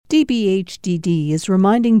CBHDD is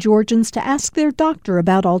reminding Georgians to ask their doctor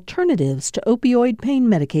about alternatives to opioid pain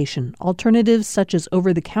medication. Alternatives such as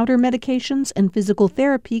over-the-counter medications and physical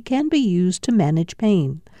therapy can be used to manage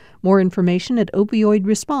pain. More information at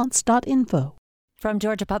opioidresponse.info. From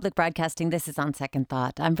Georgia Public Broadcasting, this is On Second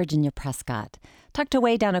Thought. I'm Virginia Prescott. Tucked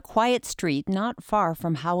away down a quiet street not far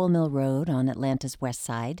from Howell Mill Road on Atlanta's west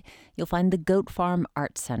side, you'll find the Goat Farm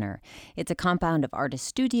Art Center. It's a compound of artist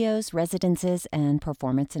studios, residences, and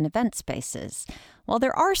performance and event spaces. While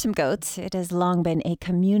there are some goats, it has long been a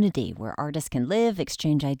community where artists can live,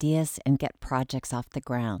 exchange ideas, and get projects off the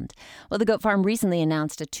ground. Well, the Goat Farm recently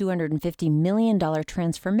announced a $250 million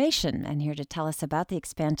transformation, and here to tell us about the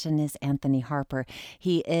expansion is Anthony Harper.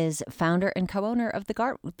 He is founder and co-owner of the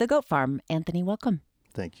Goat Farm. Anthony, welcome.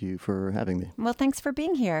 Thank you for having me. Well, thanks for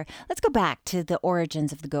being here. Let's go back to the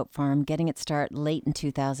origins of the Goat Farm, getting its start late in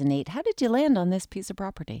 2008. How did you land on this piece of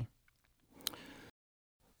property?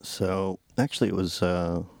 So actually, it was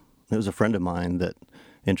a friend of mine that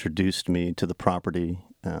introduced me to the property.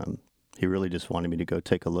 He really just wanted me to go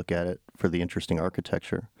take a look at it for the interesting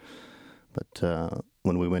architecture. But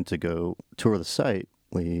when we went to go tour the site,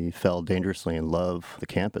 we fell dangerously in love with the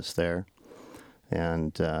campus there,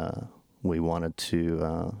 and we wanted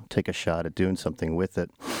to take a shot at doing something with it.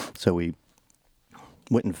 So we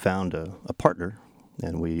went and found a partner,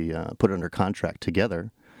 and we put it under contract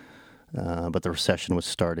together. But the recession was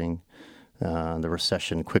starting. The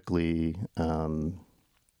recession quickly put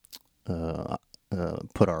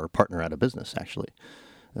our partner out of business, actually.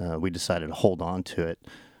 We decided to hold on to it.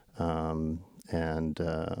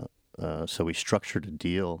 So we structured a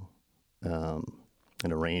deal, an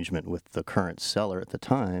arrangement with the current seller at the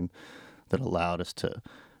time that allowed us to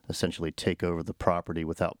essentially take over the property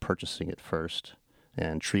without purchasing it first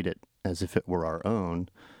and treat it as if it were our own.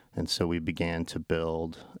 And so we began to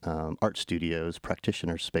build art studios,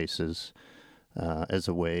 practitioner spaces, as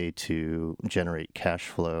a way to generate cash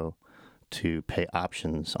flow to pay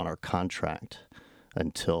options on our contract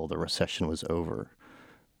until the recession was over.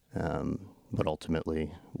 But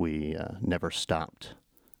ultimately, we never stopped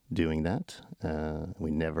doing that.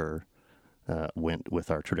 We never went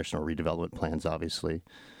with our traditional redevelopment plans, obviously.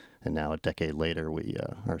 And now, a decade later, we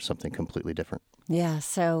are something completely different. Yeah,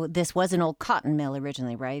 so this was an old cotton mill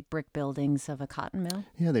originally, right? Brick buildings of a cotton mill?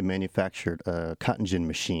 Yeah, they manufactured cotton gin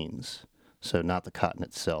machines. So not the cotton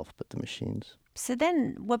itself, but the machines. So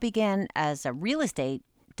then what began as a real estate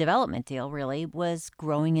development deal, really, was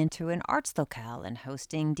growing into an arts locale and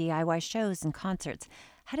hosting DIY shows and concerts.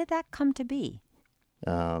 How did that come to be?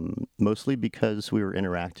 Mostly because we were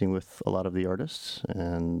interacting with a lot of the artists,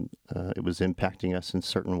 and it was impacting us in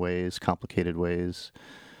certain ways, complicated ways.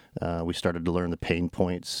 We started to learn the pain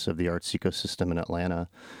points of the arts ecosystem in Atlanta,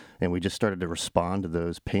 and we just started to respond to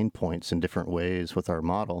those pain points in different ways with our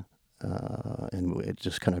model, and it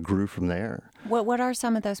just kind of grew from there. What are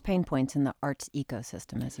some of those pain points in the arts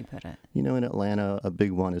ecosystem, as you put it? You know, in Atlanta, a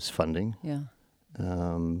big one is funding. Yeah.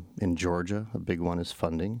 In Georgia, a big one is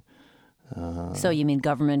funding. So you mean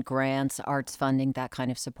government grants, arts funding, that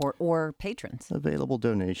kind of support, or patrons? Available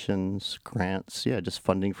donations, grants, yeah, just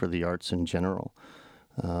funding for the arts in general.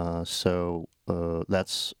 So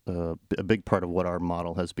that's a big part of what our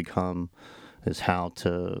model has become, is how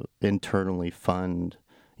to internally fund,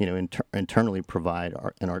 internally provide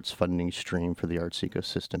an arts funding stream for the arts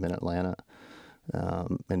ecosystem in Atlanta,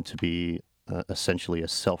 and to be essentially a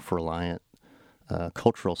self-reliant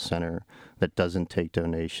cultural center that doesn't take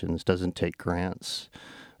donations, doesn't take grants.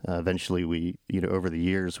 Eventually, we, over the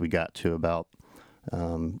years, we got to about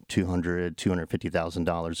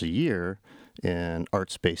 $250,000 a year in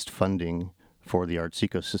arts-based funding for the arts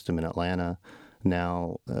ecosystem in Atlanta.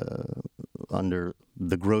 Now, under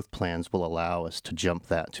the growth plans, will allow us to jump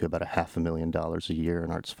that to about $500,000 a year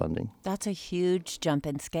in arts funding. That's a huge jump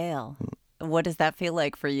in scale. What does that feel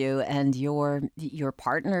like for you and your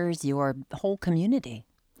partners, your whole community?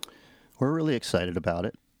 We're really excited about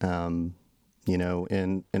it. In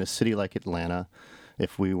a city like Atlanta,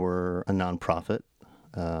 if we were a nonprofit,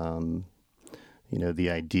 the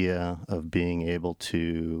idea of being able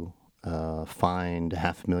to find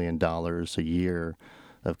 $500,000 a year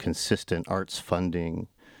of consistent arts funding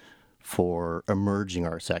for emerging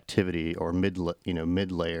arts activity or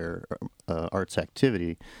mid-layer arts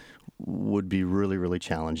activity would be really, really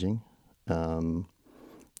challenging,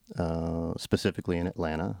 specifically in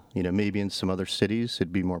Atlanta. Maybe in some other cities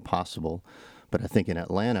it'd be more possible, but I think in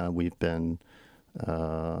Atlanta we've been,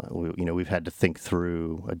 we've had to think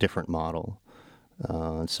through a different model.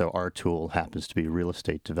 And so our tool happens to be real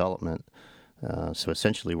estate development, So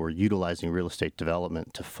essentially, we're utilizing real estate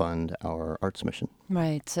development to fund our arts mission.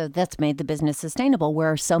 Right. So that's made the business sustainable,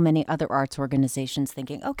 where so many other arts organizations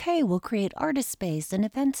thinking, okay, we'll create artist space and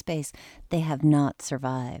event space. They have not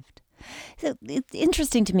survived. So it's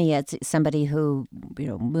interesting to me as somebody who,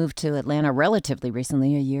 moved to Atlanta relatively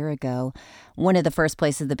recently, a year ago. One of the first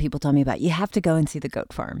places that people told me about, you have to go and see the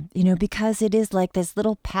goat farm, because it is like this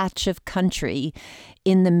little patch of country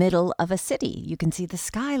in the middle of a city. You can see the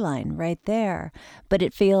skyline right there, but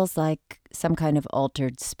it feels like some kind of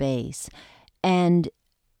altered space. And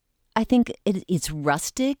I think it's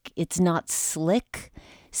rustic. It's not slick.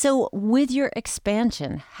 So with your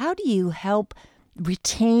expansion, how do you help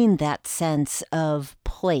retain that sense of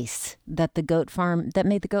place that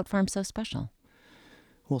made the goat farm so special?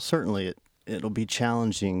 Well, certainly it'll be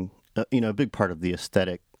challenging. A big part of the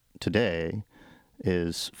aesthetic today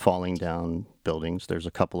is falling down buildings. There's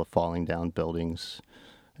a couple of falling down buildings,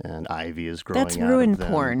 and ivy is growing That's out ruin of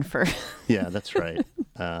them. porn for. Yeah, that's right.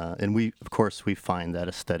 And we find that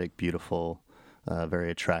aesthetic beautiful,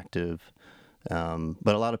 very attractive.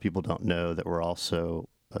 But a lot of people don't know that we're also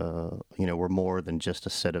we're more than just a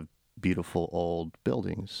set of beautiful old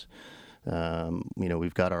buildings.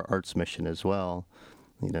 We've got our arts mission as well.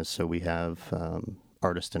 So we have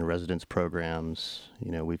artist in residence programs.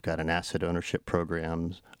 We've got an asset ownership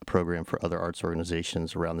program for other arts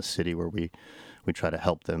organizations around the city where we try to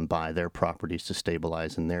help them buy their properties to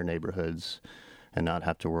stabilize in their neighborhoods and not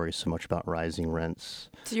have to worry so much about rising rents.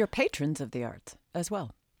 So you're patrons of the arts as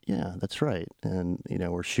well. Yeah, that's right. And,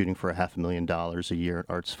 we're shooting for $500,000 a year in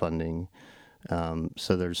arts funding.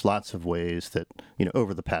 So there's lots of ways that,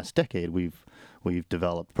 over the past decade, we've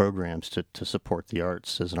developed programs to support the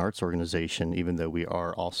arts as an arts organization, even though we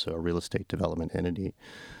are also a real estate development entity.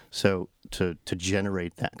 So to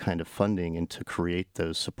generate that kind of funding and to create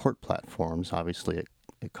those support platforms, obviously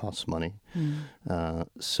it costs money.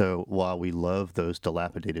 So while we love those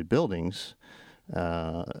dilapidated buildings,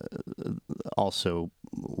 also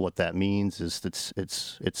what that means is that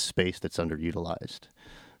it's space that's underutilized.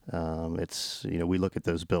 We look at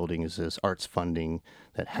those buildings as arts funding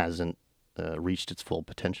that hasn't reached its full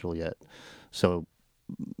potential yet. So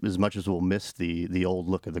as much as we'll miss the old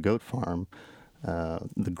look of the goat farm,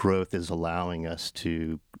 the growth is allowing us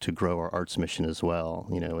to grow our arts mission as well.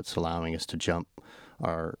 It's allowing us to jump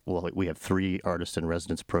we have 3 artist in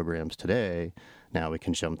residence programs today. Now we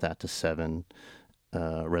can jump that to 7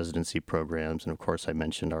 residency programs. And of course, I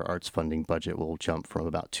mentioned our arts funding budget will jump from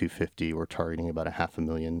about $250,000. We're targeting about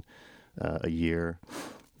 $500,000 a year.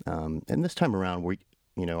 And this time around,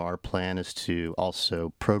 our plan is to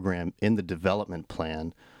also program in the development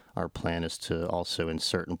plan. Our plan is to also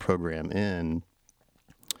insert and program in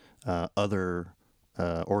other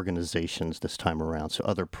organizations this time around. So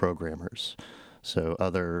other programmers, so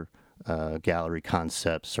other gallery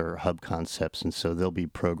concepts or hub concepts, and so they'll be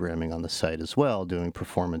programming on the site as well, doing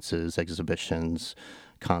performances, exhibitions,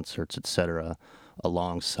 concerts, etc.,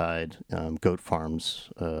 alongside Goat Farm's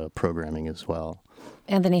programming as well.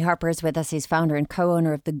 Anthony Harper is with us. He's founder and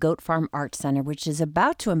co-owner of the Goat Farm Art Center, which is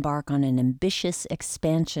about to embark on an ambitious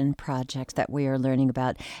expansion project that we are learning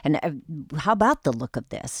about. And how about the look of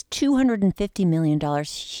this? $250 million,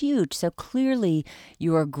 huge. So clearly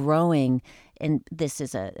you are growing, and this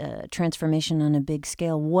is a transformation on a big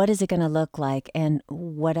scale. What is it going to look like, and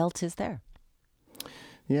what else is there?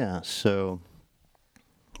 Yeah, so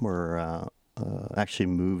we're actually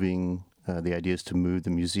moving. The idea is to move the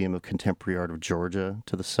Museum of Contemporary Art of Georgia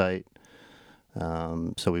to the site.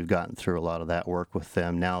 So we've gotten through a lot of that work with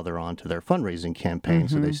them. Now they're on to their fundraising campaign,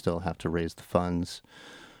 so they still have to raise the funds.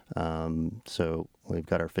 So we've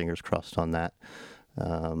got our fingers crossed on that.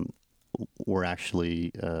 We're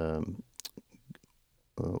actually,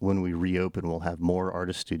 when we reopen, we'll have more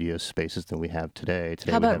artist studio spaces than we have today.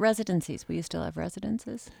 How about residencies? Will you still have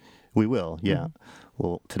residences? We will, yeah.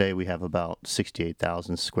 Well, today we have about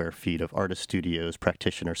 68,000 square feet of artist studios,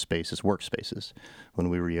 practitioner spaces, workspaces. When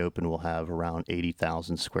we reopen, we'll have around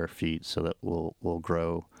 80,000 square feet, so that we'll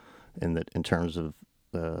grow in terms of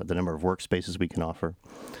the number of workspaces we can offer.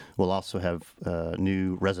 We'll also have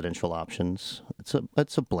new residential options.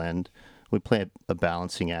 It's a blend. We play a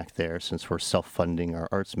balancing act there since we're self-funding our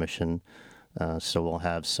arts mission. So we'll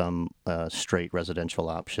have some straight residential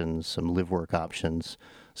options, some live work options.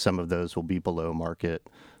 Some of those will be below market.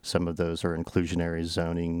 Some of those are inclusionary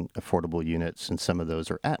zoning, affordable units, and some of those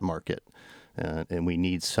are at market. And we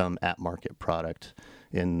need some at market product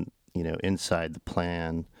inside the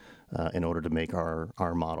plan in order to make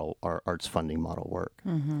our model, our arts funding model work.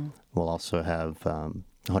 We'll also have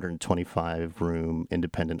 125 room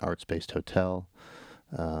independent arts based hotel.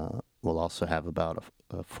 We'll also have about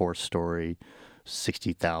a 4-story,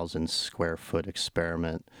 60,000 square foot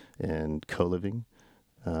experiment in co-living.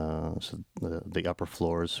 So the upper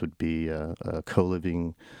floors would be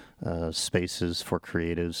co-living spaces for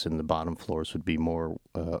creatives, and the bottom floors would be more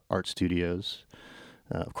art studios.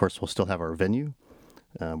 Of course, we'll still have our venue,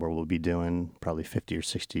 where we'll be doing probably 50 or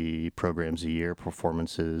 60 programs a year,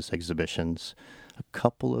 performances, exhibitions, a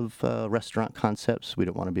couple of restaurant concepts. We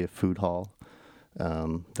don't want to be a food hall.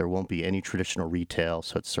 There won't be any traditional retail,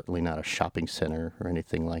 so it's certainly not a shopping center or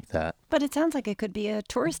anything like that. But it sounds like it could be a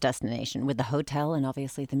tourist destination with the hotel and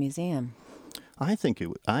obviously the museum. I think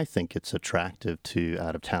it's attractive to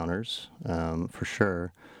out-of-towners, for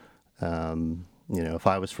sure. If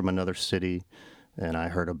I was from another city and I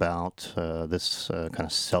heard about this kind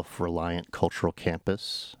of self-reliant cultural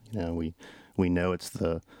campus, we know it's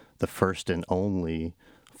the first and only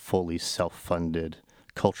fully self-funded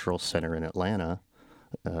cultural center in Atlanta,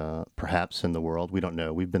 perhaps in the world. We don't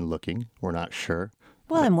know. We've been looking. We're not sure.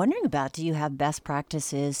 Well, I'm wondering do you have best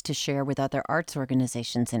practices to share with other arts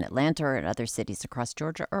organizations in Atlanta or in other cities across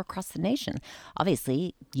Georgia or across the nation?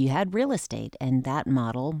 Obviously, you had real estate, and that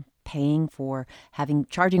model,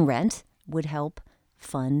 charging rent, would help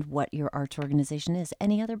fund what your arts organization is.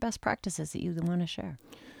 Any other best practices that you want to share?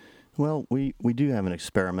 Well, we do have an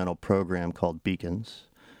experimental program called Beacons.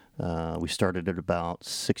 We started it about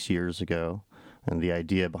 6 years ago, and the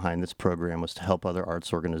idea behind this program was to help other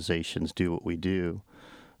arts organizations do what we do,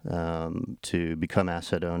 to become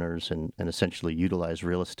asset owners and essentially utilize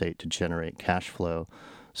real estate to generate cash flow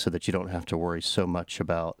so that you don't have to worry so much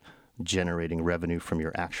about generating revenue from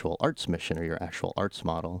your actual arts mission or your actual arts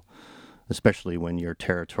model, especially when your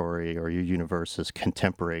territory or your universe is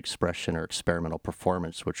contemporary expression or experimental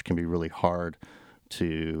performance, which can be really hard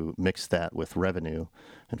to mix that with revenue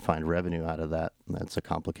and find revenue out of that. That's a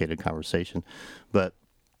complicated conversation. But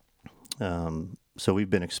so we've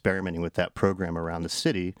been experimenting with that program around the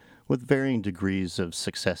city with varying degrees of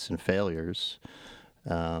success and failures.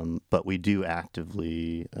 But we do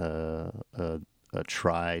actively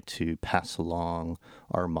try to pass along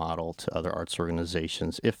our model to other arts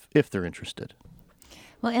organizations if they're interested.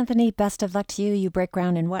 Well, Anthony, best of luck to you. You break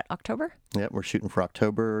ground in what, October? Yeah, we're shooting for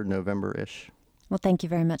October, November-ish. Well, thank you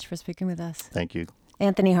very much for speaking with us. Thank you.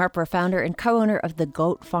 Anthony Harper, founder and co-owner of the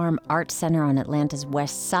Goat Farm Art Center on Atlanta's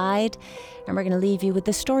West Side. And we're going to leave you with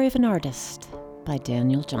The Story of an Artist by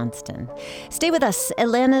Daniel Johnston. Stay with us.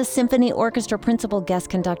 Atlanta Symphony Orchestra principal guest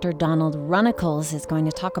conductor Donald Runnicles is going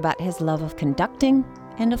to talk about his love of conducting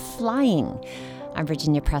and of flying. I'm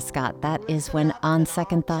Virginia Prescott. That is when On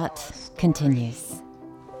Second Thought continues.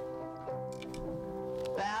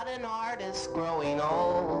 About an artist growing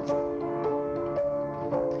old.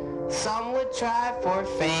 Some would try for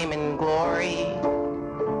fame and glory.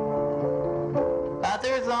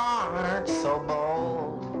 Others aren't so bold.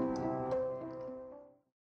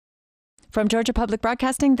 From Georgia Public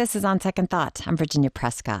Broadcasting, this is On Second Thought. I'm Virginia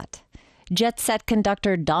Prescott. Jet set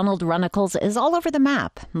conductor Donald Runnicles is all over the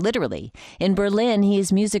map, literally. In Berlin, he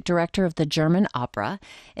is music director of the German Opera.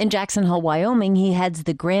 In Jackson Hole, Wyoming, he heads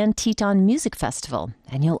the Grand Teton Music Festival.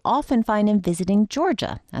 And you'll often find him visiting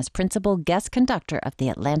Georgia as principal guest conductor of the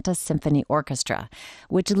Atlanta Symphony Orchestra,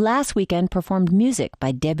 which last weekend performed music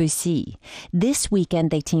by Debussy. This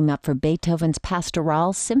weekend, they team up for Beethoven's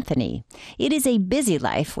Pastoral Symphony. It is a busy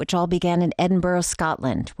life, which all began in Edinburgh,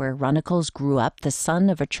 Scotland, where Runnicles grew up the son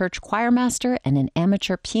of a church choir master and an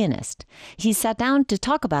amateur pianist. He sat down to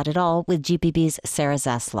talk about it all with GPB's Sarah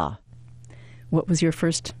Zaslaw. What was your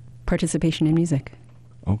first participation in music?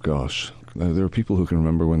 Oh, gosh. There are people who can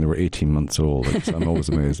remember when they were 18 months old. I'm always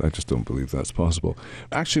amazed. I just don't believe that's possible.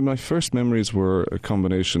 Actually, my first memories were a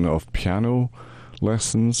combination of piano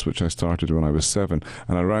lessons, which I started when I was 7.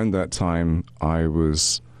 And around that time, I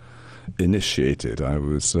was initiated. I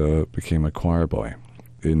became a choir boy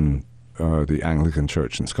in the Anglican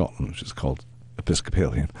Church in Scotland, which is called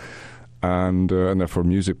Episcopalian. And therefore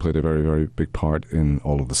music played a very, very big part in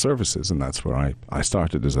all of the services, and that's where I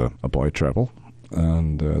started as a boy treble,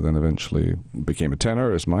 and then eventually became a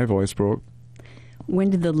tenor as my voice broke.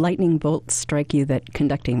 When did the lightning bolt strike you that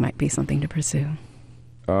conducting might be something to pursue?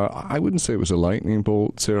 I wouldn't say it was a lightning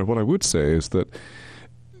bolt, Sarah. What I would say is that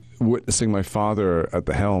witnessing my father at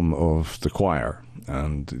the helm of the choir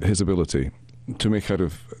and his ability to make out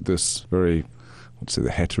of this very, let's say,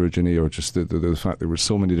 the heterogeneity, or just the fact there were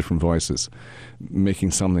so many different voices,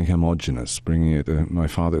 making something homogeneous, bringing it. My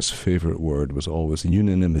father's favorite word was always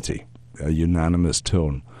unanimity, a unanimous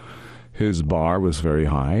tone. His bar was very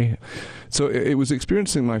high. So it was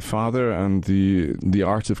experiencing my father and the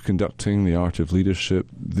art of conducting, the art of leadership,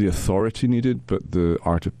 the authority needed, but the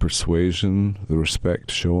art of persuasion, the respect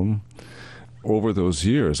shown. Over those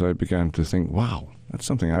years, I began to think, wow, that's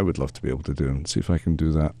something I would love to be able to do, and see if I can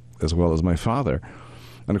do that as well as my father.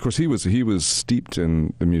 And of course, he was steeped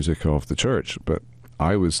in the music of the church, but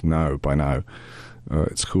I was by now,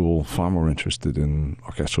 at school, far more interested in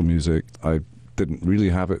orchestral music. I didn't really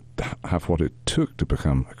have what it took to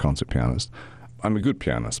become a concert pianist. I'm a good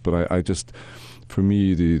pianist, but I just, for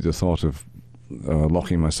me, the thought of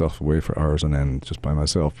locking myself away for hours on end just by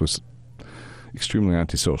myself was extremely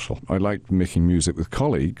antisocial. I liked making music with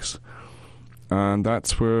colleagues, and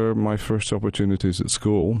that's where my first opportunities at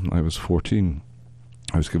school. I was 14.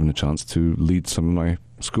 I was given a chance to lead some of my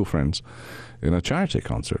school friends in a charity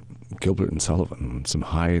concert, Gilbert and Sullivan, and some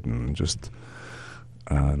Haydn,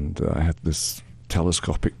 and I had this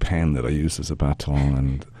telescopic pen that I used as a baton,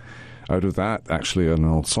 and out of that, actually, an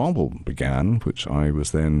ensemble began, which I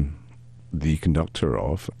was then the conductor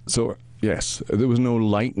of. So, yes, there was no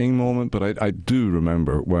lightning moment, but I do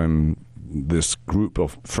remember when this group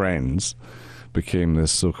of friends became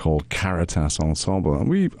this so-called Caritas ensemble, and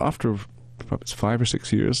we, after perhaps 5 or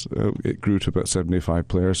 6 years, it grew to about 75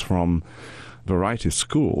 players from a variety of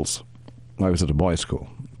schools. I was at a boys' school.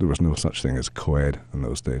 There was no such thing as co-ed in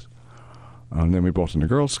those days. And then we brought in a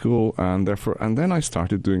girls' school, and then I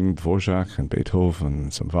started doing Dvorak and Beethoven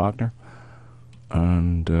and some Wagner.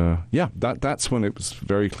 And that's when it was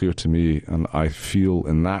very clear to me, and I feel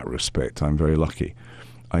in that respect I'm very lucky.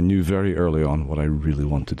 I knew very early on what I really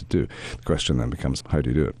wanted to do. The question then becomes, how do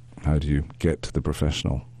you do it? How do you get to the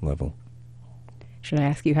professional level? Should I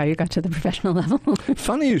ask you how you got to the professional level?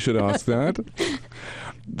 Funny you should ask that.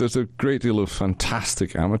 There's a great deal of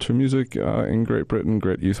fantastic amateur music in Great Britain,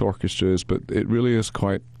 great youth orchestras, but it really is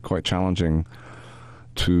quite challenging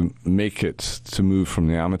to make it, to move from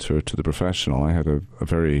the amateur to the professional. I had a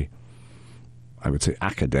very, I would say,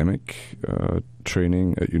 academic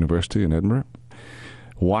training at university in Edinburgh.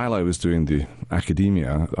 While I was doing the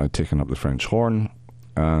academia, I'd taken up the French horn,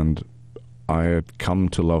 and I had come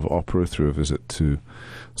to love opera through a visit to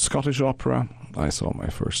Scottish opera. I saw my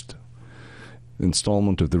first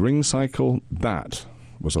installment of the Ring Cycle. That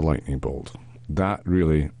was a lightning bolt. That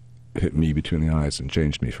really hit me between the eyes and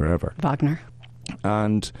changed me forever. Wagner.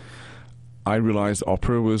 And I realized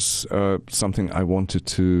opera was something I wanted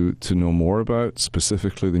to know more about,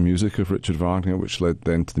 specifically the music of Richard Wagner, which led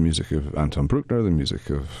then to the music of Anton Bruckner, the music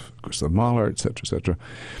of Gustav Mahler, etc., etc.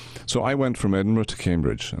 So I went from Edinburgh to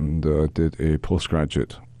Cambridge and did a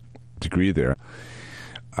postgraduate degree there.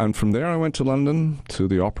 And from there I went to London to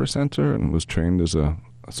the Opera Centre and was trained as a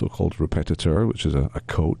so-called répétiteur, which is a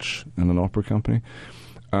coach in an opera company.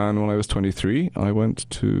 And when I was 23, I went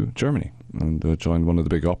to Germany and joined one of the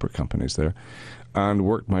big opera companies there and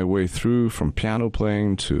worked my way through from piano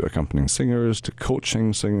playing to accompanying singers, to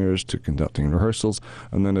coaching singers, to conducting rehearsals,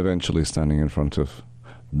 and then eventually standing in front of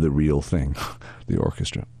the real thing, the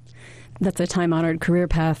orchestra. That's a time-honored career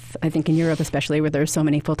path, I think, in Europe especially, where there are so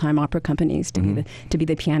many full-time opera companies to be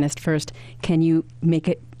the pianist first. Can you make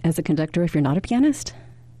it as a conductor if you're not a pianist?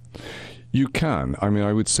 You can. I mean,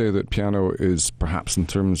 I would say that piano is perhaps, in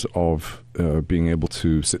terms of being able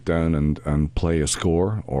to sit down and play a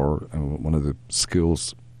score, or one of the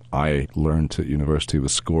skills I learned at university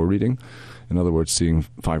was score reading. In other words, seeing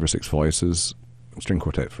 5 or 6 voices, string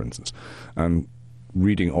quartet, for instance, and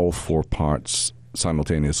reading all 4 parts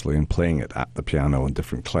simultaneously and playing it at the piano in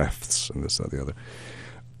different clefs and this, that, the other.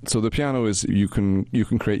 So the piano is, you can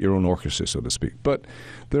create your own orchestra, so to speak. But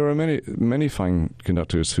there are many fine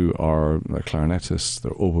conductors who are clarinetists,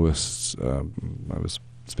 they're oboists. I was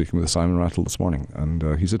speaking with Simon Rattle this morning,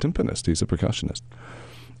 and he's a timpanist, he's a percussionist.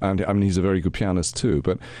 And I mean, he's a very good pianist too,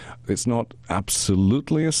 but it's not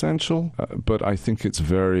absolutely essential. But I think it's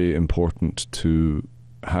very important to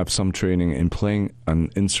have some training in playing an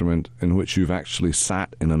instrument in which you've actually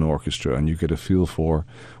sat in an orchestra and you get a feel for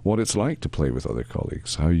what it's like to play with other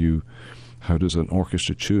colleagues. How does an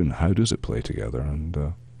orchestra tune? How does it play together?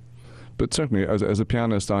 And but certainly, as a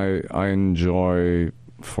pianist, I enjoy,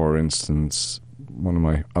 for instance, one of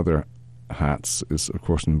my other hats is, of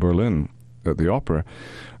course, in Berlin at the opera,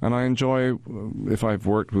 and I enjoy, if I've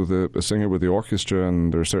worked with a singer with the orchestra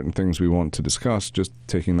and there are certain things we want to discuss, just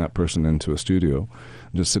taking that person into a studio,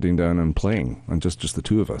 just sitting down and playing, and just the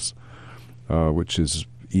two of us, which is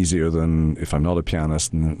easier than if I'm not a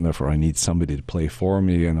pianist and therefore I need somebody to play for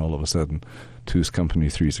me, and all of a sudden 2's company,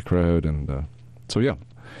 3's a crowd, and so yeah,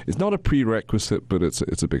 it's not a prerequisite, but it's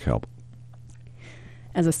a big help.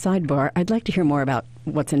 As a sidebar, I'd like to hear more about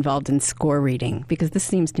what's involved in score reading, because this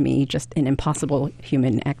seems to me just an impossible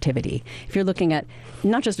human activity. If you're looking at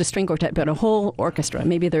not just a string quartet, but a whole orchestra,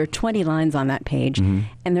 maybe there are 20 lines on that page, and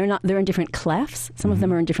they're in different clefs. Some of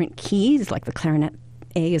them are in different keys, like the clarinet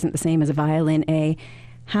A isn't the same as a violin A.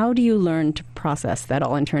 How do you learn to process that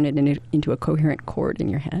all and turn it into a coherent chord in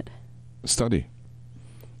your head? Study.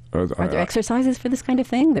 Are there exercises for this kind of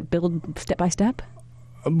thing that build step by step?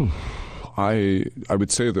 I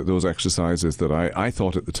would say that those exercises that I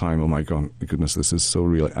thought at the time, oh my goodness, this is so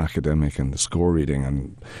really academic, and the score reading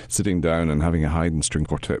and sitting down and having a Haydn string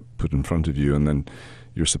quartet put in front of you, and then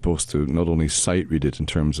you're supposed to not only sight read it in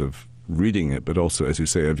terms of reading it, but also, as you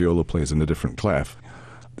say, a viola plays in a different clef.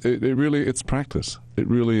 It's practice. It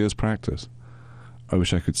really is practice. I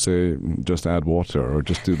wish I could say just add water or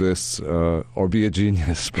just do this or be a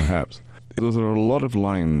genius, perhaps. Those are a lot of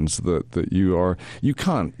lines that you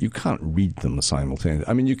can't read them simultaneously.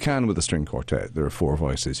 I mean, you can with a string quartet. There are 4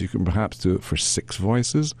 voices. You can perhaps do it for 6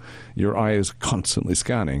 voices. Your eye is constantly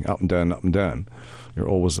scanning up and down, up and down. You're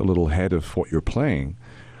always a little ahead of what you're playing.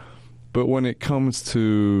 But when it comes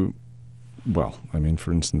to, well, I mean,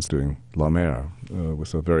 for instance, doing La Mer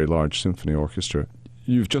with a very large symphony orchestra,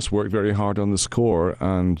 you've just worked very hard on the score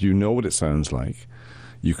and you know what it sounds like.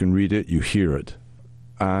 You can read it, you hear it.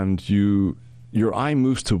 And your eye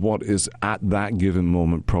moves to what is at that given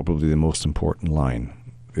moment probably the most important line.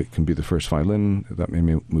 It can be the first violin, that may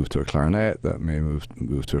move to a clarinet, that may move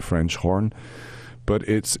to a French horn. But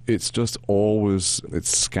it's just always,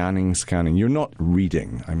 it's scanning. You're not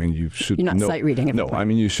reading. I mean, you're not sight reading. No, I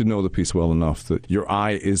mean, you should know the piece well enough that your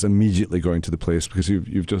eye is immediately going to the place because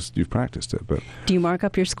you've practiced it. But do you mark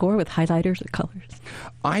up your score with highlighters or colors?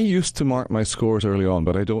 I used to mark my scores early on,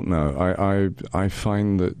 but I don't now. I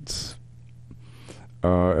find that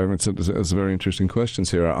it's very interesting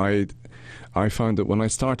questions here. I found that when I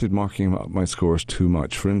started marking up my scores too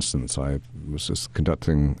much, for instance, I was just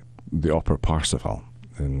conducting the opera Parsifal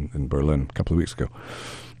in Berlin a couple of weeks ago.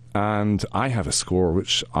 And I have a score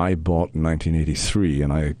which I bought in 1983,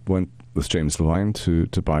 and I went with James Levine to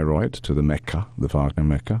Bayreuth, to the Mecca, the Wagner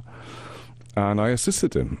Mecca. And I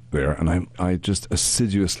assisted him there, and I just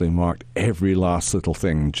assiduously marked every last little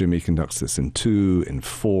thing. Jimmy conducts this in 2, in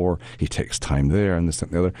 4, he takes time there, and this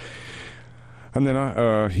and the other. And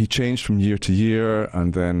then he changed from year to year,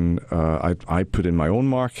 and then I put in my own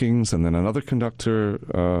markings, and then another conductor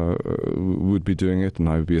would be doing it, and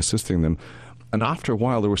I would be assisting them. And after a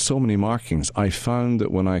while, there were so many markings, I found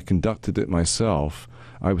that when I conducted it myself,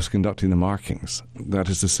 I was conducting the markings. That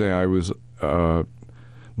is to say, I was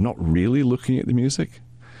not really looking at the music.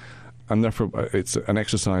 And therefore, it's an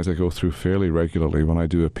exercise I go through fairly regularly when I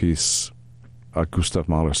do a piece, a Gustav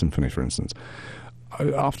Mahler symphony, for instance.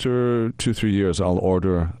 After 2-3 years, I'll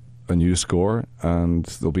order a new score and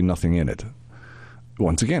there'll be nothing in it.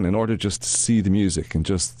 Once again, in order just to see the music and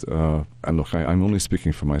just, and look, I'm only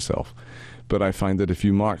speaking for myself, but I find that if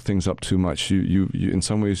you mark things up too much, you in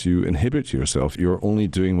some ways you inhibit yourself. You're only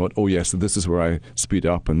doing what, oh yes, so this is where I speed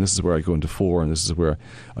up, and this is where I go into 4, and this is where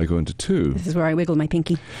I go into 2. This is where I wiggle my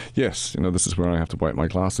pinky. Yes, this is where I have to wipe my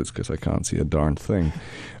glasses because I can't see a darn thing.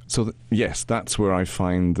 So yes, that's where I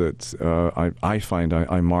find that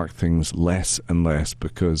I mark things less and less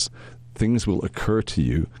because things will occur to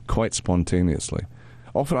you quite spontaneously.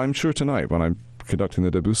 Often, I'm sure tonight when I'm conducting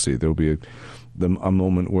the Debussy, there'll be a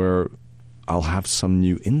moment where I'll have some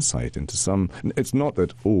new insight into some. It's not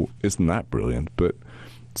that, oh, isn't that brilliant, but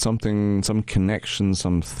something, some connection,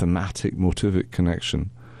 some thematic, motivic connection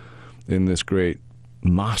in this great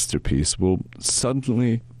masterpiece will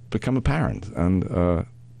suddenly become apparent, and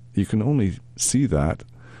you can only see that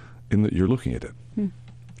in that you're looking at it.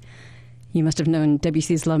 You must have known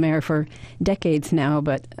Debussy's La Mer for decades now,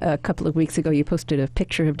 but a couple of weeks ago you posted a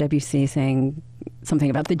picture of Debussy saying something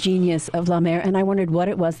about the genius of La Mer, and I wondered what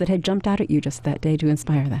it was that had jumped out at you just that day to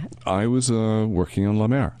inspire that. I was working on La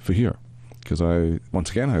Mer for here, because I,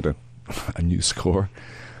 once again, had a new score.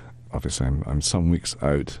 Obviously, I'm some weeks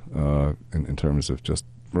out in terms of just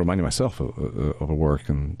reminding myself of a work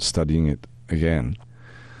and studying it again.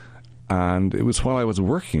 And it was while I was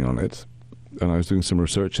working on it, and I was doing some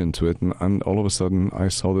research into it, and all of a sudden I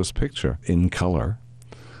saw this picture in colour,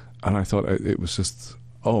 and I thought it was just,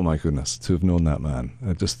 oh my goodness, to have known that man.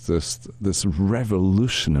 Just this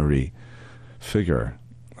revolutionary figure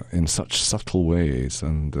in such subtle ways,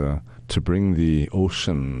 and to bring the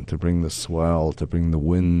ocean, to bring the swell, to bring the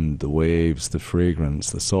wind, the waves, the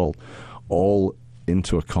fragrance, the salt, all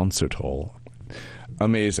into a concert hall.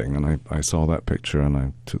 Amazing. And I saw that picture and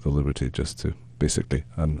I took the liberty just to basically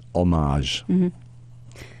an homage. Mm-hmm.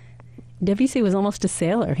 Debussy was almost a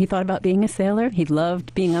sailor. He thought about being a sailor. He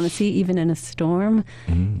loved being on the sea, even in a storm.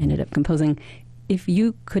 Ended up composing. If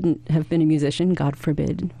you couldn't have been a musician, God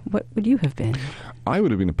forbid, what would you have been? I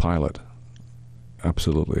would have been a pilot.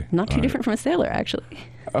 Absolutely. Not too different from a sailor, actually.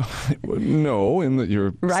 No, in that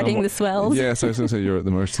you're riding the swells. Yes, I was going to say you're at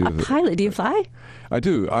the mercy of a pilot. Do you fly? I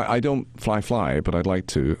do. I don't fly, but I'd like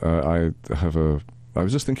to. I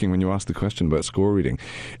was just thinking when you asked the question about score reading.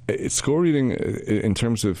 Score reading, in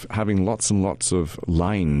terms of having lots and lots of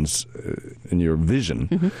lines in your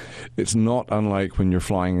vision, it's not unlike when you're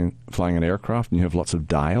flying an aircraft and you have lots of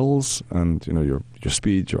dials and your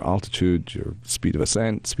speed, your altitude, your speed of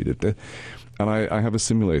ascent, speed of death. And I have a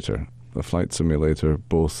simulator, a flight simulator,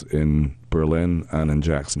 both in Berlin and in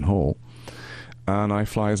Jackson Hole. And I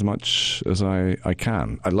fly as much as I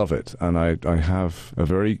can. I love it. And I have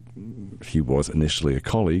he was initially a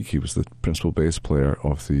colleague. He was the principal bass player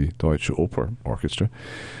of the Deutsche Oper Orchestra.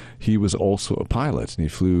 He was also a pilot, and he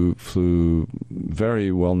flew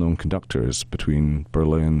very well-known conductors between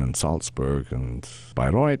Berlin and Salzburg and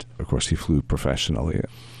Bayreuth. Of course, he flew professionally.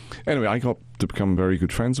 Anyway, I got to become very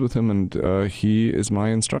good friends with him, and he is my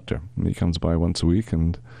instructor. And he comes by once a week,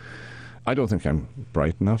 and I don't think I'm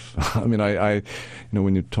bright enough. I mean, I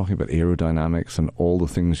when you're talking about aerodynamics and all the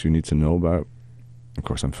things you need to know about, of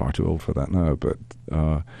course, I'm far too old for that now, but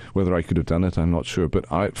whether I could have done it, I'm not sure. But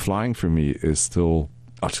flying for me is still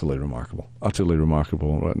utterly remarkable,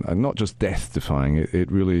 and not just death-defying.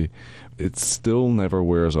 It still never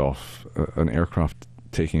wears off. An aircraft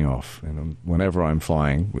taking off, whenever I'm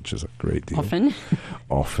flying, which is a great deal.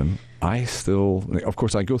 Often. I still, of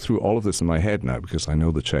course, I go through all of this in my head now because I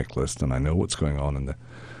know the checklist and I know what's going on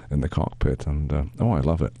in the cockpit, and I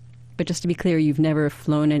love it. But just to be clear, you've never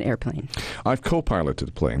flown an airplane? I've co-piloted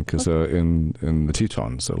a plane because in the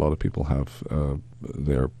Tetons, a lot of people have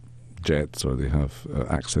their jets or they have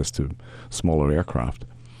access to smaller aircraft,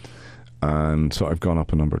 and so I've gone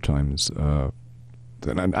up a number of times.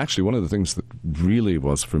 And actually, one of the things that really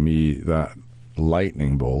was for me that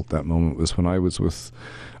lightning bolt, that moment, was when I was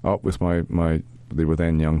up with my they were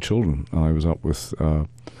then young children, and I was up with a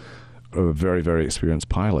very, very experienced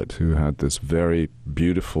pilot who had this very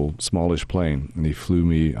beautiful, smallish plane, and he flew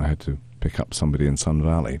me. I had to pick up somebody in Sun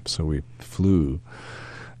Valley, so we flew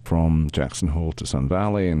from Jackson Hole to Sun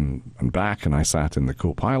Valley and back, and I sat in the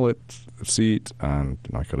co-pilot seat, and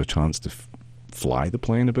I got a chance to fly the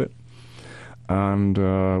plane a bit. And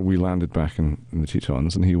we landed back in the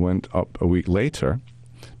Tetons, and he went up a week later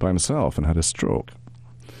by himself and had a stroke.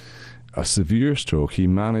 A severe stroke. He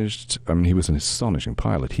managed, he was an astonishing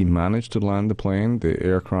pilot. He managed to land the plane, the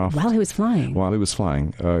aircraft. While he was flying? While he was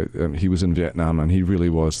flying. He was in Vietnam, and he really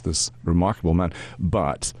was this remarkable man.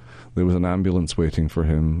 But there was an ambulance waiting for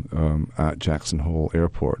him at Jackson Hole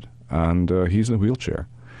Airport, and he's in a wheelchair.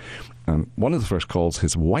 And one of the first calls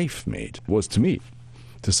his wife made was to me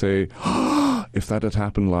to say, if that had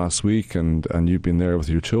happened last week and you've been there with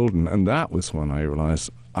your children. And that was when I realized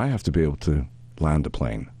I have to be able to land a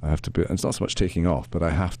plane. It's not so much taking off, but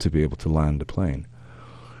I have to be able to land a plane.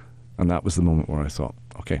 And that was the moment where I thought,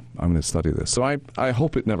 okay, I'm going to study this. So I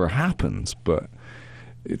hope it never happens, but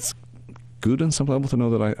it's good on some level to know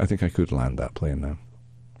that I think I could land that plane now.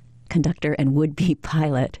 Conductor and would-be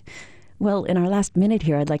pilot. Well, in our last minute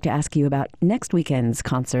here, I'd like to ask you about next weekend's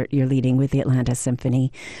concert you're leading with the Atlanta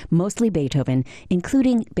Symphony, mostly Beethoven,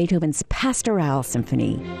 including Beethoven's Pastoral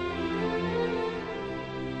Symphony.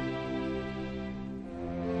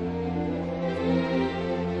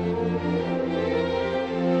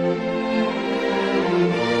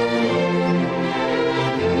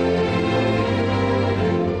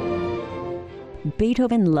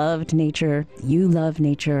 Beethoven loved nature. You love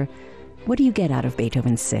nature. What do you get out of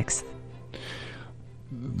Beethoven's Sixth?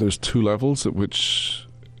 There's two levels at which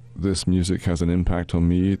this music has an impact on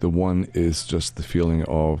me. The one is just the feeling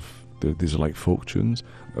of, these are like folk tunes,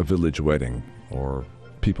 a village wedding, or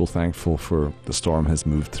people thankful for the storm has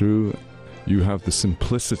moved through. You have the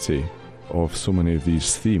simplicity of so many of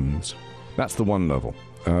these themes. That's the one level.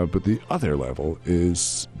 But the other level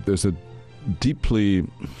is there's a deeply,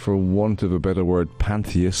 for want of a better word,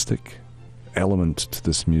 pantheistic element to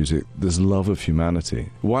this music, this love of humanity.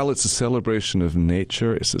 While it's a celebration of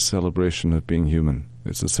nature, it's a celebration of being human.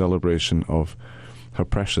 It's a celebration of how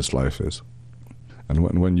precious life is.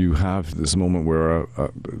 And when you have this moment where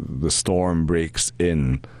the storm breaks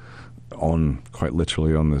in on, quite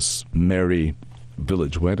literally, on this merry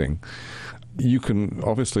village wedding, you can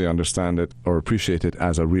obviously understand it or appreciate it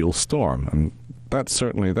as a real storm. And that's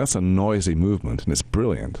a noisy movement, and it's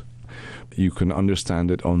brilliant. You can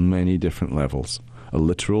understand it on many different levels. A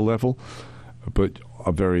literal level, but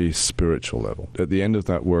a very spiritual level. At the end of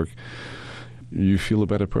that work, you feel a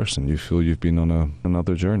better person. You feel you've been on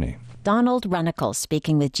another journey. Donald Runnickel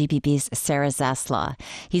speaking with GPB's Sarah Zaslaw.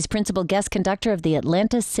 He's principal guest conductor of the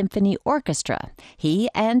Atlanta Symphony Orchestra. He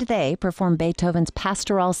and they perform Beethoven's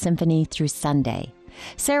Pastoral Symphony through Sunday.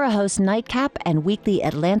 Sarah hosts nightcap and weekly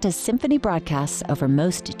Atlanta Symphony broadcasts over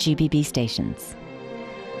most GPB stations.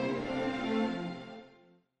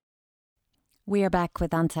 We are back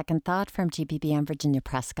with On Second Thought from GPB. I'm Virginia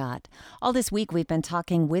Prescott. All this week, we've been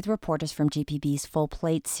talking with reporters from GPB's Full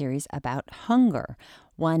Plate series about hunger.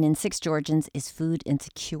 1 in 6 Georgians is food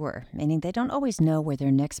insecure, meaning they don't always know where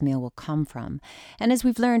their next meal will come from. And as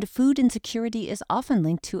we've learned, food insecurity is often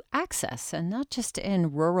linked to access, and not just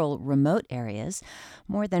in rural, remote areas.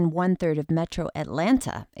 More than 1/3 of metro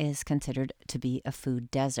Atlanta is considered to be a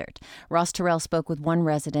food desert. Ross Terrell spoke with one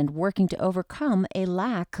resident working to overcome a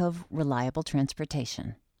lack of reliable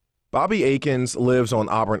transportation. Bobby Akins lives on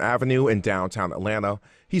Auburn Avenue in downtown Atlanta.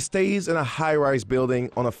 He stays in a high-rise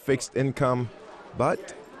building on a fixed income,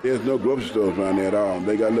 but there's no grocery stores around there at all.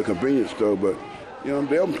 They got a little convenience store, but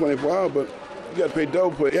they're open 24 hours, but you got to pay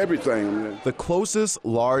double for everything. The closest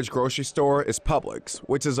large grocery store is Publix,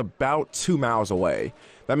 which is about 2 miles away.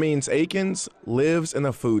 That means Akins lives in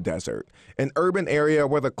a food desert, an urban area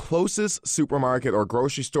where the closest supermarket or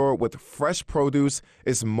grocery store with fresh produce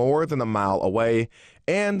is more than a mile away,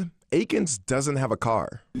 and Akins doesn't have a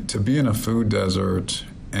car. To be in a food desert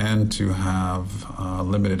and to have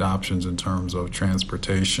limited options in terms of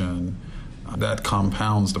transportation, that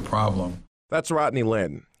compounds the problem. That's Rodney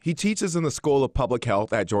Lynn. He teaches in the School of Public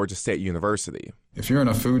Health at Georgia State University. If you're in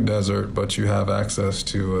a food desert, but you have access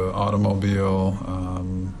to an automobile,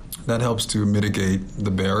 that helps to mitigate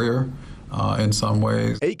the barrier in some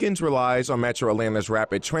ways. Akins relies on Metro Atlanta's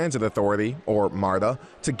Rapid Transit Authority, or MARTA,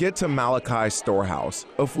 to get to Malachi's Storehouse,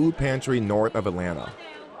 a food pantry north of Atlanta.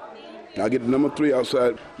 I get the number 3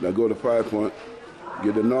 outside, I go to 5 Point,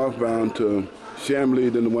 get the northbound to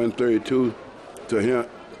Chamblee, then the 132 to Hint,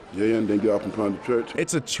 and then get off in front of the church.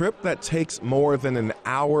 It's a trip that takes more than an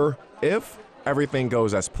hour if everything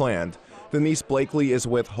goes as planned. Denise Blakely is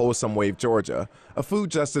with Wholesome Wave Georgia, a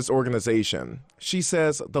food justice organization. She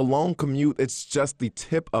says the long commute is just the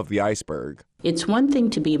tip of the iceberg. It's one thing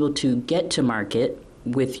to be able to get to market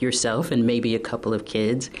with yourself and maybe a couple of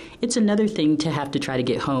kids. It's another thing to have to try to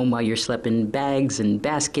get home while you're schlepping bags and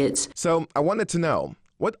baskets. So I wanted to know,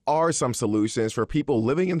 what are some solutions for people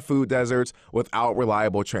living in food deserts without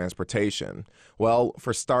reliable transportation? Well,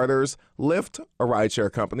 for starters, Lyft, a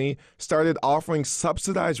rideshare company, started offering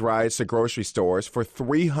subsidized rides to grocery stores for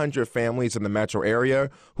 300 families in the metro area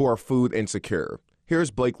who are food insecure. Here's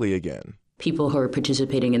Blakely again. People who are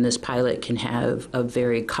participating in this pilot can have a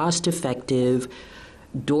very cost-effective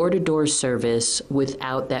door-to-door service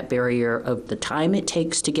without that barrier of the time it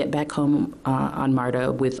takes to get back home on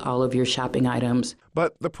MARTA with all of your shopping items.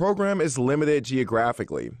 But the program is limited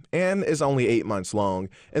geographically and is only 8 months long.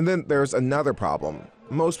 And then there's another problem.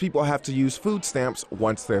 Most people have to use food stamps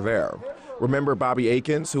once they're there. Remember Bobby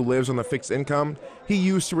Akins, who lives on a fixed income? He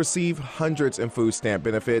used to receive hundreds in food stamp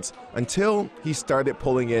benefits until he started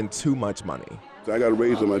pulling in too much money. So I got a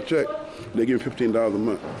raise on my check. They give me $15 a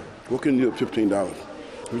month. What can you do with $15?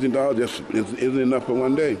 $15 just isn't enough for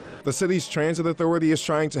one day. The city's transit authority is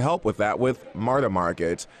trying to help with that with MARTA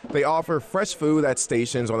Markets. They offer fresh food at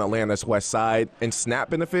stations on Atlanta's west side, and SNAP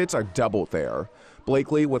benefits are doubled there.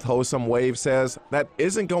 Blakely with Wholesome Wave says that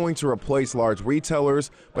isn't going to replace large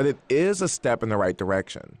retailers, but it is a step in the right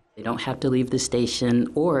direction. They don't have to leave the station,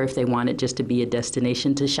 or if they want it just to be a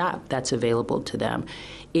destination to shop, that's available to them.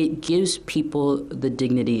 It gives people the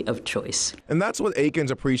dignity of choice. And that's what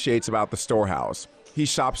Akins appreciates about the storehouse. He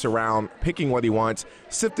shops around, picking what he wants,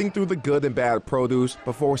 sifting through the good and bad produce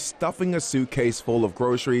before stuffing a suitcase full of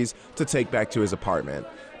groceries to take back to his apartment.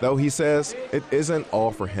 Though he says it isn't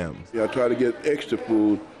all for him. Yeah, I try to get extra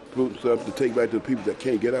food and stuff to take back to the people that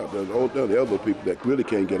can't get out, the elderly people that really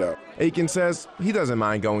can't get out. Akins says he doesn't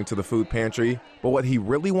mind going to the food pantry, but what he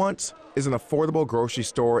really wants is an affordable grocery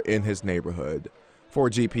store in his neighborhood. For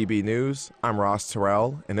GPB News, I'm Ross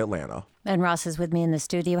Terrell in Atlanta. And Ross is with me in the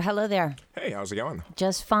studio. Hello there. Hey, how's it going?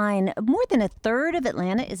 Just fine. More than 1/3 of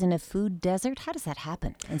Atlanta is in a food desert. How does that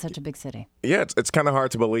happen in such a big city? Yeah, it's kind of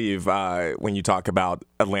hard to believe when you talk about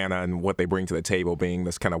Atlanta and what they bring to the table, being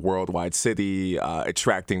this kind of worldwide city,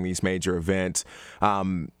 attracting these major events.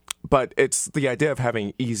 But it's the idea of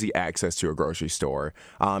having easy access to a grocery store.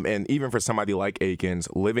 And even for somebody like Akins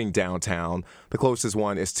living downtown, the closest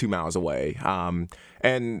one is 2 miles away.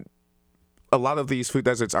 And a lot of these food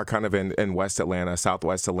deserts are kind of in West Atlanta,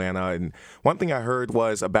 Southwest Atlanta. And one thing I heard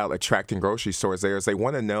was about attracting grocery stores there is they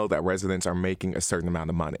want to know that residents are making a certain amount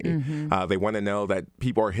of money. They want to know that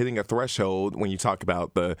people are hitting a threshold when you talk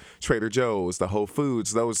about the Trader Joe's, the Whole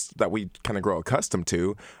Foods, those that we kind of grow accustomed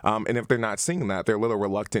to. And if they're not seeing that, they're a little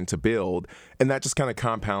reluctant to build. And that just kind of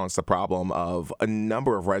compounds the problem of a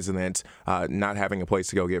number of residents not having a place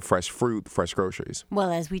to go get fresh fruit, fresh groceries.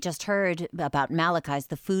 Well, as we just heard about Malachi's,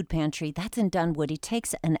 the food pantry, that's in Dunwoody. It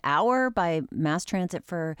takes an hour by mass transit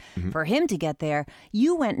for him to get there.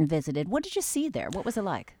 You went and visited. What did you see there? What was it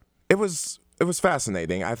like? It was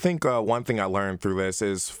fascinating. I think one thing I learned through this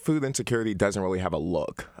is food insecurity doesn't really have a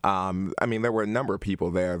look. I mean, there were a number of people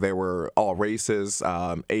there. They were all races,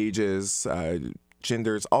 ages,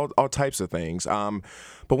 genders, all types of things.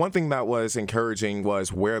 But one thing that was encouraging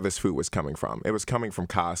was where this food was coming from. It was coming from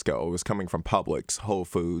Costco. It was coming from Publix, Whole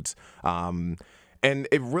Foods. And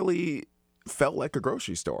it really felt like a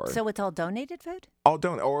grocery store. So it's all donated food? All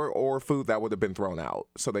donated, or food that would have been thrown out.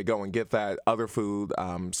 So they go and get that other food,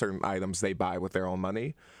 certain items they buy with their own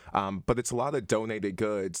money. But it's a lot of donated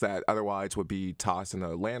goods that otherwise would be tossed in a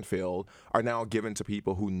landfill are now given to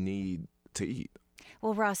people who need to eat.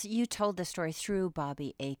 Well, Ross, you told the story through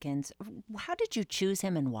Bobby Akins. How did you choose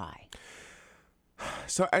him and why?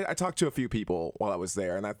 So I talked to a few people while I was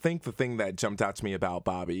there, and I think the thing that jumped out to me about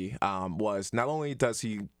Bobby was not only does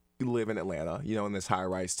he live in Atlanta, in this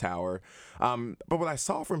high-rise tower, but what I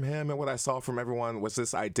saw from him and what I saw from everyone was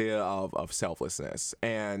this idea of selflessness.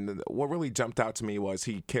 And what really jumped out to me was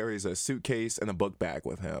he carries a suitcase and a book bag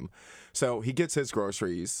with him. So he gets his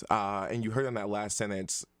groceries, and you heard in that last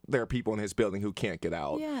sentence, there are people in his building who can't get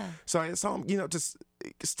out. Yeah. So I saw him, just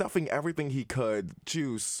stuffing everything he could,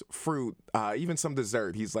 juice, fruit, even some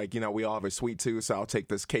dessert. He's like, we all have a sweet tooth, so I'll take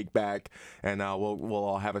this cake back, and we'll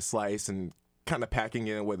all have a slice, and kind of packing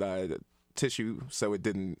it with tissue so it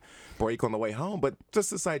didn't break on the way home. But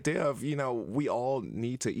just this idea of, we all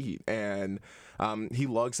need to eat. And he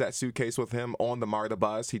lugs that suitcase with him on the MARTA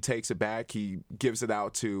bus. He takes it back. He gives it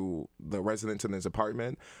out to the residents in his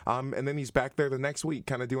apartment. And then he's back there the next week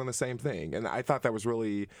kind of doing the same thing. And I thought that was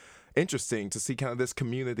really interesting to see kind of this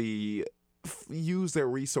community use their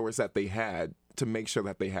resource that they had to make sure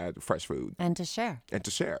that they had fresh food. And to share.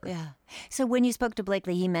 Yeah. So when you spoke to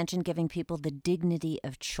Blakely, he mentioned giving people the dignity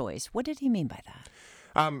of choice. What did he mean by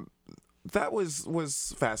that? That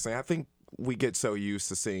was fascinating. I think we get so used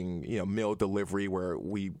to seeing, meal delivery where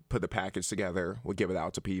we put the package together, we give it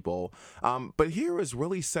out to people. But here is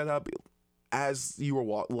really set up as you were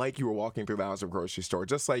walking through the aisles of a grocery store,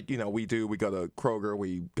 just like, we do. We go to Kroger,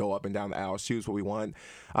 we go up and down the aisles, choose what we want.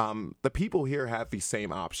 The people here have the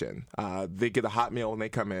same option. They get a hot meal when they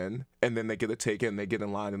come in, and then they get a ticket and they get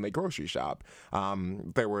in line and they grocery shop.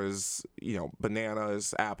 There was,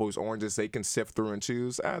 bananas, apples, oranges. They can sift through and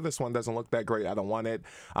choose. This one doesn't look that great. I don't want it.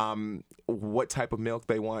 What type of milk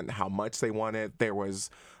they want, how much they want it. There was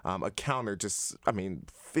a counter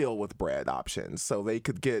filled with bread options. So they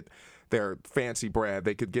could get their fancy bread,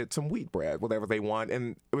 they could get some wheat bread, whatever they want.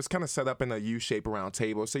 And it was kind of set up in a U-shape round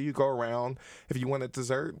table. So you go around, if you want a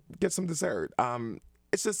dessert, get some dessert.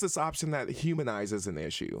 It's just this option that humanizes an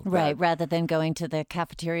issue. Right, rather than going to the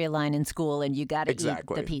cafeteria line in school and you got to eat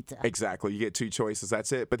the pizza. Exactly. You get two choices,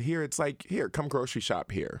 that's it. But here it's like, here, come grocery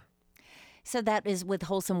shop here. So that is with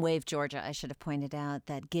Wholesome Wave, Georgia, I should have pointed out,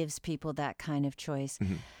 that gives people that kind of choice.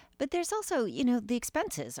 Mm-hmm. But there's also, the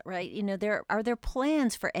expenses, right? Are there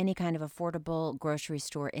plans for any kind of affordable grocery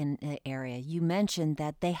store in the area? You mentioned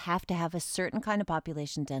that they have to have a certain kind of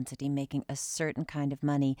population density, making a certain kind of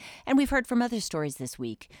money. And we've heard from other stories this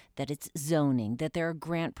week that it's zoning, that there are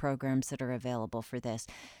grant programs that are available for this.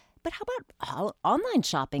 But how about online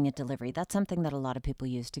shopping and delivery? That's something that a lot of people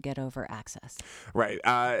use to get over access. Right.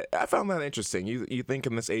 I found that interesting. You think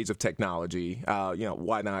in this age of technology,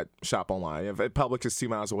 why not shop online? If Publix is 2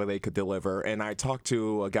 miles away, they could deliver. And I talked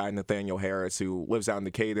to a guy, Nathaniel Harris, who lives out in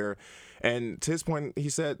Decatur. And to his point, he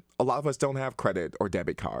said, a lot of us don't have credit or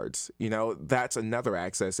debit cards. That's another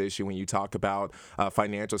access issue when you talk about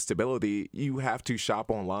financial stability. You have to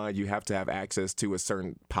shop online. You have to have access to a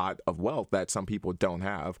certain pot of wealth that some people don't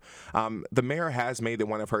have. The mayor has made it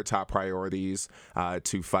one of her top priorities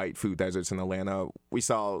to fight food deserts in Atlanta. We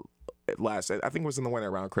saw I think it was in the winter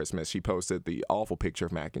around Christmas, she posted the awful picture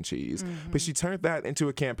of mac and cheese. Mm-hmm. But she turned that into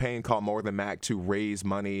a campaign called More Than Mac to raise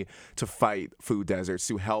money to fight food deserts,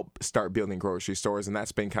 to help start building grocery stores. And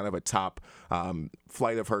that's been kind of a top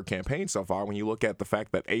flight of her campaign so far when you look at the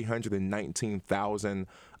fact that 819,000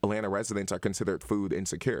 Atlanta residents are considered food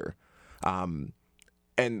insecure.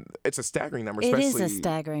 And it's a staggering number, It especially is a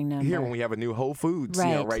staggering number. here when we have a new Whole Foods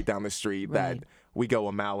right down the street that we go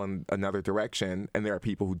a mile in another direction, and there are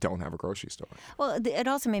people who don't have a grocery store. Well, it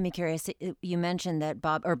also made me curious. You mentioned that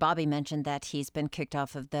Bobby mentioned that he's been kicked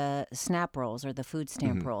off of the SNAP rolls or the food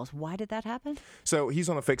stamp rolls. Why did that happen? So he's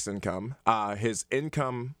on a fixed income. His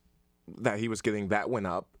income that he was getting, that went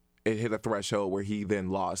up. It hit a threshold where he then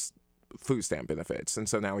lost food stamp benefits. And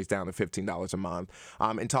so now he's down to $15 a month.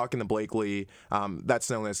 And talking to Blakely, that's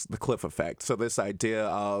known as the cliff effect. So this idea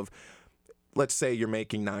of, let's say you're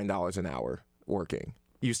making $9 an hour working.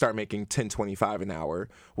 You start making $10.25 an hour,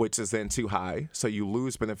 which is then too high. So you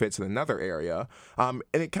lose benefits in another area. And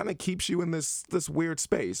it kind of keeps you in this weird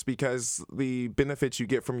space because the benefits you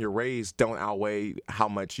get from your raise don't outweigh how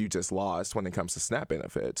much you just lost when it comes to SNAP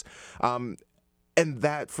benefits. And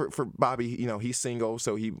that for Bobby, he's single,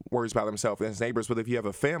 so he worries about himself and his neighbors. But if you have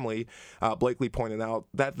a family, Blakely pointed out,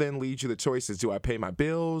 that then leads you to choices. Do I pay my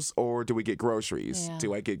bills or do we get groceries? Yeah.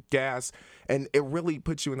 Do I get gas? And it really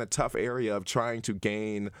puts you in a tough area of trying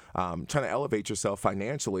to elevate yourself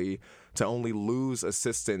financially to only lose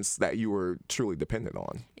assistance that you were truly dependent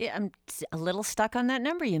on. Yeah, I'm a little stuck on that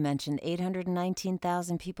number you mentioned,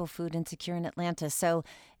 819,000 people food insecure in Atlanta. So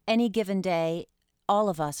any given day, all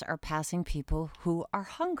of us are passing people who are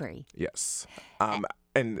hungry. Yes. And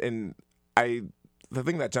the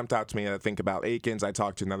thing that jumped out to me, I think about Aikens, I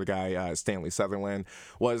talked to another guy, Stanley Sutherland,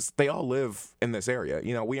 was they all live in this area.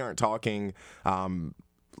 We aren't talking,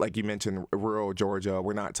 like you mentioned, rural Georgia.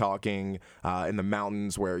 We're not talking in the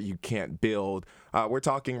mountains where you can't build. We're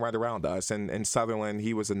talking right around us. And Sutherland,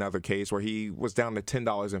 he was another case where he was down to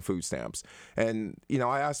 $10 in food stamps. And,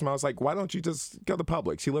 I asked him, I was like, why don't you just go to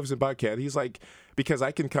Publix? He lives in Buckhead. He's like, because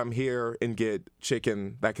I can come here and get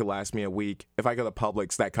chicken that could last me a week. If I go to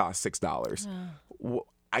Publix, that costs $6.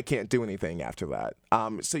 I can't do anything after that.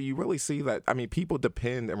 So you really see that, people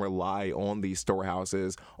depend and rely on these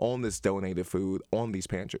storehouses, on this donated food, on these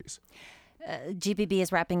pantries. GPB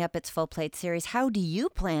is wrapping up its Full Plate series. How do you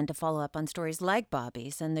plan to follow up on stories like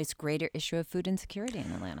Bobby's and this greater issue of food insecurity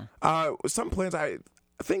in Atlanta? Some plans, I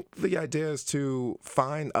think the idea is to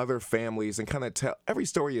find other families and kind of tell, every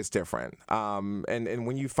story is different. And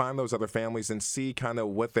when you find those other families and see kind of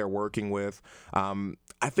what they're working with,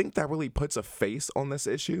 I think that really puts a face on this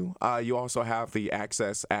issue. You also have the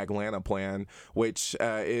Access Atlanta plan, which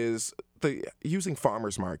is using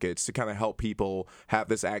farmers markets to kind of help people have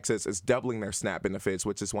this access. Is doubling their SNAP benefits,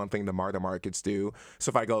 which is one thing the MARTA markets do.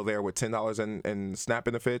 So if I go there with $10 in SNAP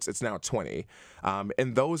benefits, it's now $20.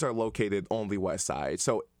 And those are located on the west side.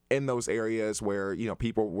 So in those areas where,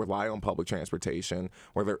 people rely on public transportation,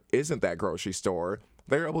 where there isn't that grocery store,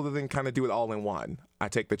 they're able to then kind of do it all in one. I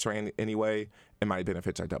take the train anyway, and my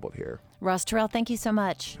benefits are doubled here. Ross Terrell, thank you so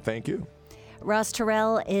much. Thank you. Ross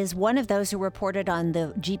Terrell is one of those who reported on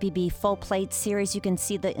the GPB Full Plate series. You can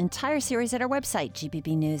see the entire series at our website,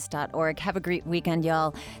 gpbnews.org. Have a great weekend,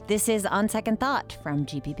 y'all. This is On Second Thought from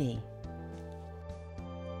GPB.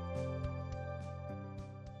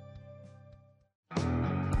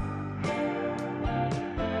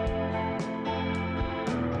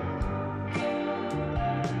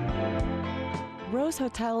 Rose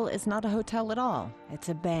Hotel is not a hotel at all. It's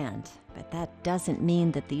a band. But that doesn't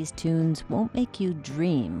mean that these tunes won't make you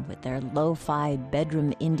dream with their lo-fi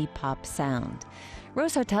bedroom indie pop sound.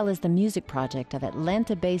 Rose Hotel is the music project of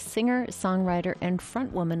Atlanta-based singer, songwriter, and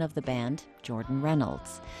frontwoman of the band, Jordan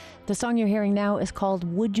Reynolds. The song you're hearing now is called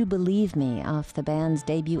Would You Believe Me, off the band's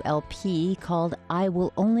debut LP called I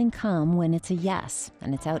Will Only Come When It's a Yes,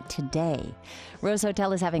 and it's out today. Rose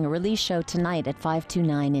Hotel is having a release show tonight at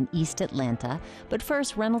 529 in East Atlanta. But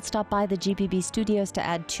first, Reynolds stopped by the GPB studios to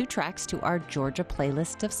add 2 tracks to our Georgia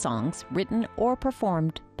playlist of songs written or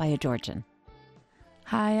performed by a Georgian.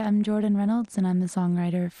 Hi, I'm Jordan Reynolds, and I'm the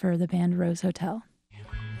songwriter for the band Rose Hotel.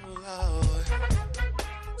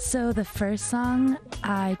 So the first song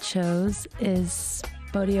I chose is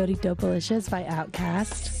Bodie Odie Dopalicious by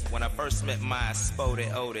Outkast. When I first met my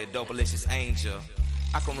Spody Odie Dopalicious angel,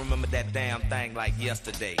 I can remember that damn thing like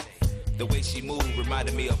yesterday. The way she moved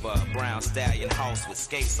reminded me of a brown stallion horse with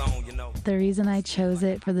skates on, The reason I chose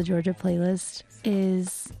it for the Georgia playlist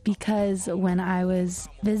is because when I was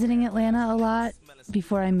visiting Atlanta a lot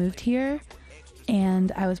before I moved here,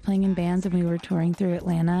 and I was playing in bands and we were touring through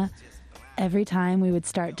Atlanta, every time we would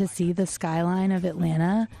start to see the skyline of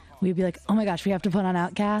Atlanta, we'd be like, oh my gosh, we have to put on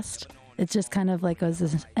Outkast. It's just kind of like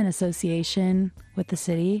was an association with the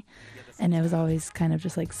city, and it was always kind of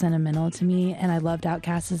just like sentimental to me, and I loved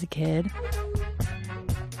Outkast as a kid.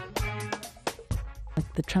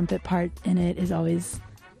 Like the trumpet part in it is always,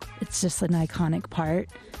 it's just an iconic part,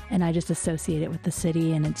 and I just associate it with the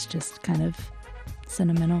city, and it's just kind of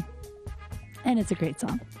sentimental. And it's a great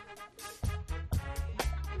song.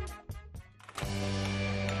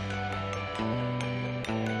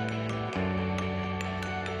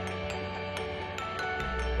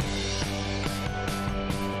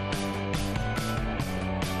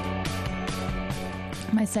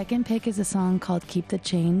 My second pick is a song called Keep the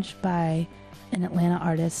Change by an Atlanta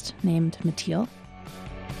artist named Entail.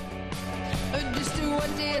 Just what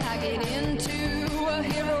did I get into? A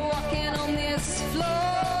hero walking on this floor.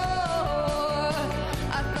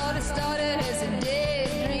 I thought it started as a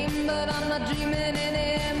daydream, but I'm not dreaming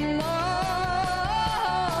anymore.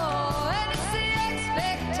 And it's the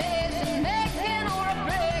expectation making or a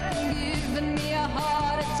break and giving me a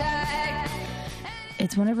heart attack.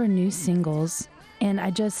 It's one of her new singles, and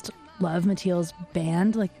I just love Entail's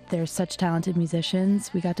band. Like, they're such talented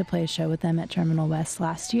musicians. We got to play a show with them at Terminal West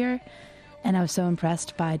last year, and I was so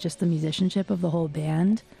impressed by just the musicianship of the whole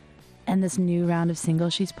band. And this new round of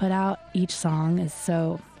singles she's put out, each song is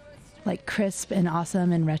so like crisp and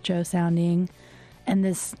awesome and retro sounding. And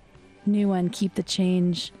this new one, Keep the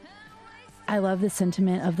Change, I love the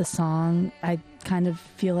sentiment of the song. I kind of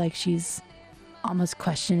feel like she's almost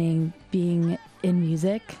questioning being in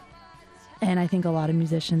music. And I think a lot of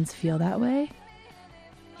musicians feel that way.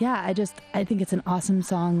 Yeah, I think it's an awesome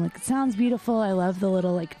song. Like, it sounds beautiful. I love the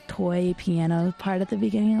little like toy piano part at the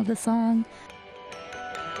beginning of the song.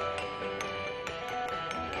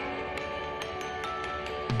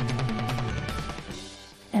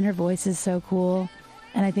 And her voice is so cool.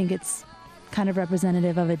 And I think it's kind of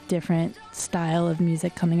representative of a different style of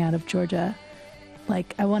music coming out of Georgia.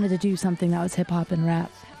 Like, I wanted to do something that was hip hop and rap,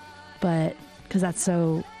 but because that's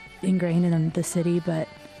so ingrained in the city, but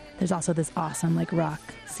there's also this awesome like rock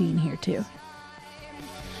scene here too.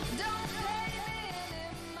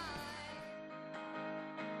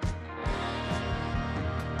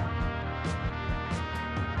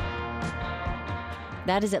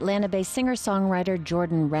 That is Atlanta-based singer-songwriter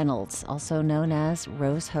Jordan Reynolds, also known as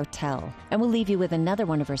Rose Hotel. And we'll leave you with another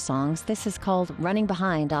one of her songs. This is called Running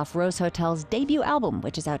Behind off Rose Hotel's debut album,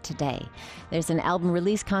 which is out today. There's an album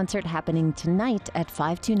release concert happening tonight at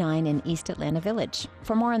 529 in East Atlanta Village.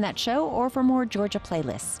 For more on that show or for more Georgia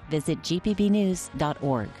playlists, visit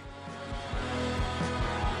gpbnews.org.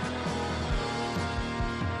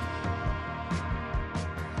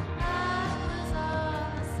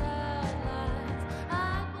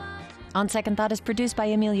 On Second Thought is produced by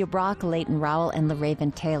Amelia Brock, Leighton Rowell, and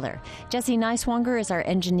LaRaven Taylor. Jesse Neiswanger is our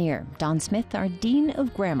engineer. Don Smith, our Dean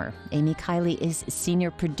of Grammar. Amy Kiley is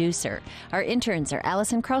senior producer. Our interns are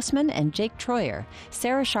Allison Krausman and Jake Troyer.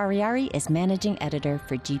 Sarah Shariari is managing editor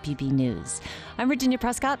for GPB News. I'm Virginia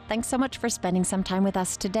Prescott. Thanks so much for spending some time with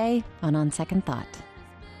us today on Second Thought.